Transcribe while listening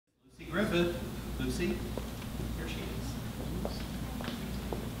Griffith. Lucy, here she is.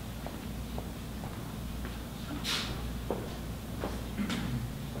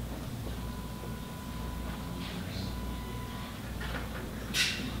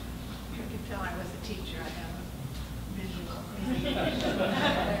 You can tell I was a teacher. I have a visual.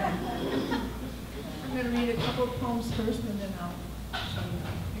 I'm going to read a couple of poems first, and then I'll show you a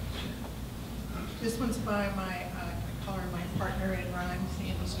picture. This one's by my my partner in rhyme,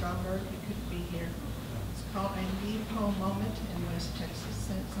 Sandy Stromberg, who couldn't be here. It's called A Nepo Moment in West Texas,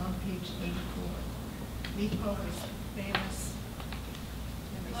 and it's on page 84. Nepo was famous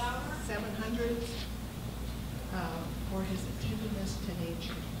in the 700s for his attentiveness to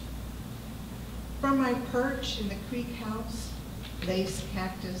nature. From my perch in the creek house, lace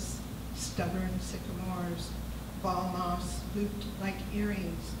cactus, stubborn sycamores, ball moss looped like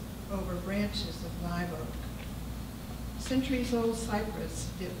earrings over branches of live oak. Centuries-old cypress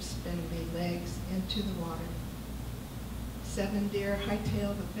dips spindly legs into the water. 7 deer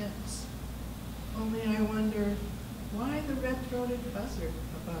hightail the fence. Only I wonder why the red-throated buzzard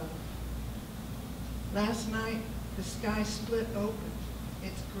above. Last night, the sky split open,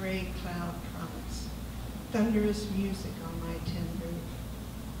 its gray cloud promise. Thunderous music on my tin roof.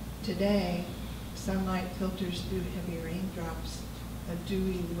 Today, sunlight filters through heavy raindrops, a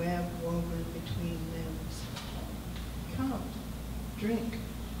dewy web woven between limbs. Come, drink,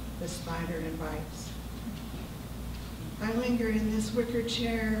 the spider invites. I linger in this wicker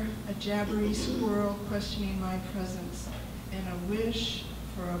chair, a jabbery squirrel questioning my presence, and a wish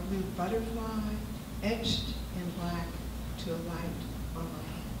for a blue butterfly etched in black to alight on my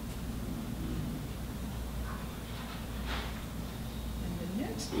hand. And the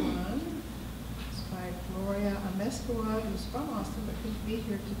next one is by Gloria Amescoa, who's from Austin but couldn't be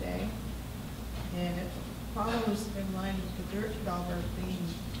here today. And it follows in line with the dirt dauber theme.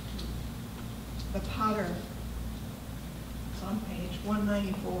 The Potter. It's on page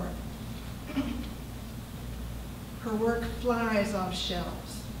 194. Her work flies off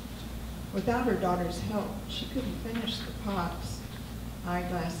shelves. Without her daughter's help, she couldn't finish the pots,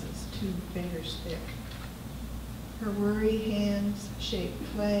 eyeglasses 2 fingers thick. Her worry hands shape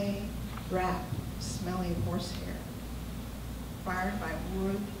clay, wrap smelly horsehair. Fired by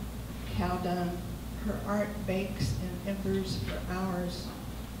wood, cow dung, her art bakes in embers for hours,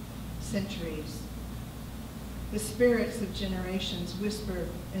 centuries. The spirits of generations whisper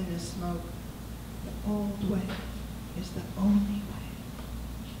in the smoke, the old way is the only way.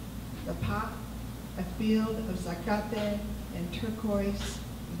 The pot, a field of zacate and turquoise,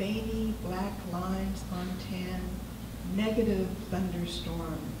 veiny black lines on tan, negative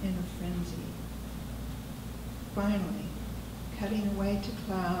thunderstorm in a frenzy. Finally, cutting away to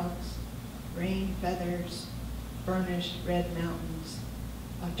clouds, rain feathers, burnished red mountains,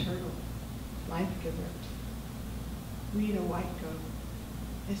 a turtle, life giver. Read a white goat.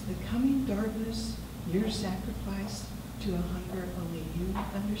 Is the coming darkness your sacrifice to a hunger only you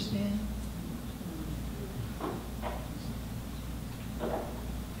understand?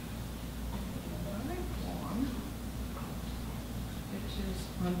 My poem, which is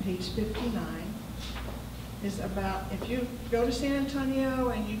on page 59, is about, if you go to San Antonio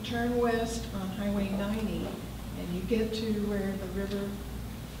and you turn west on Highway 90 and you get to where the river,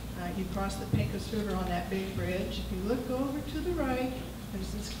 you cross the Pecos River on that big bridge, if you look over to the right, there's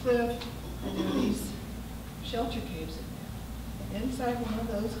this cliff and there are these shelter caves in there. And inside one of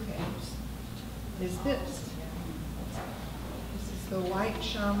those caves is this. This is the White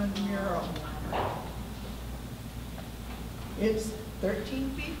Shaman mural. It's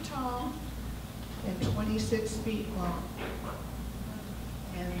 13 feet tall and 26 feet long.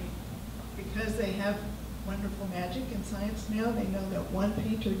 And because they have wonderful magic and science now, they know that one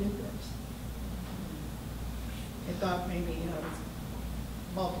painter did this. They thought maybe, it was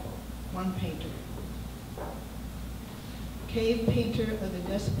multiple, one painter. Cave painter of the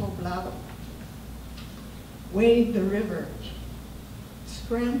Despoblado. Wade the river,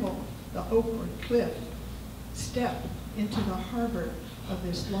 scramble the oakward cliff, step into the harbor of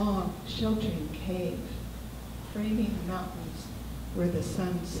this long, sheltering cave, framing the mountains where the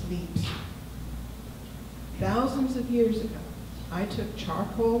sun sleeps. Thousands of years ago, I took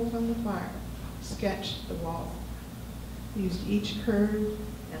charcoal from the fire, sketched the wall, used each curve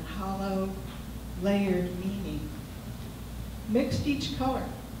and hollow, layered meaning, mixed each color,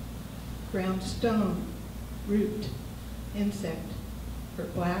 ground stone, root, insect, for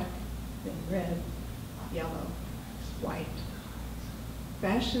black, then red, yellow, white.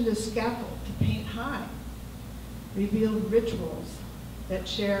 Fashioned a scaffold to paint high, revealed rituals that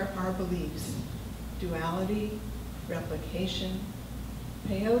share our beliefs, duality, replication,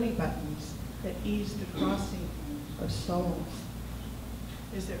 peyote buttons that ease the crossing of souls?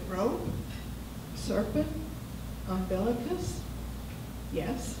 Is it rope, serpent, umbilicus?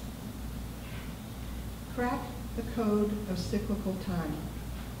 Yes. Crack the code of cyclical time.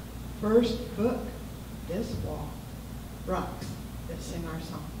 First book, this wall. Rocks that sing our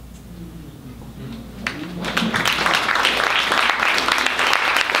song.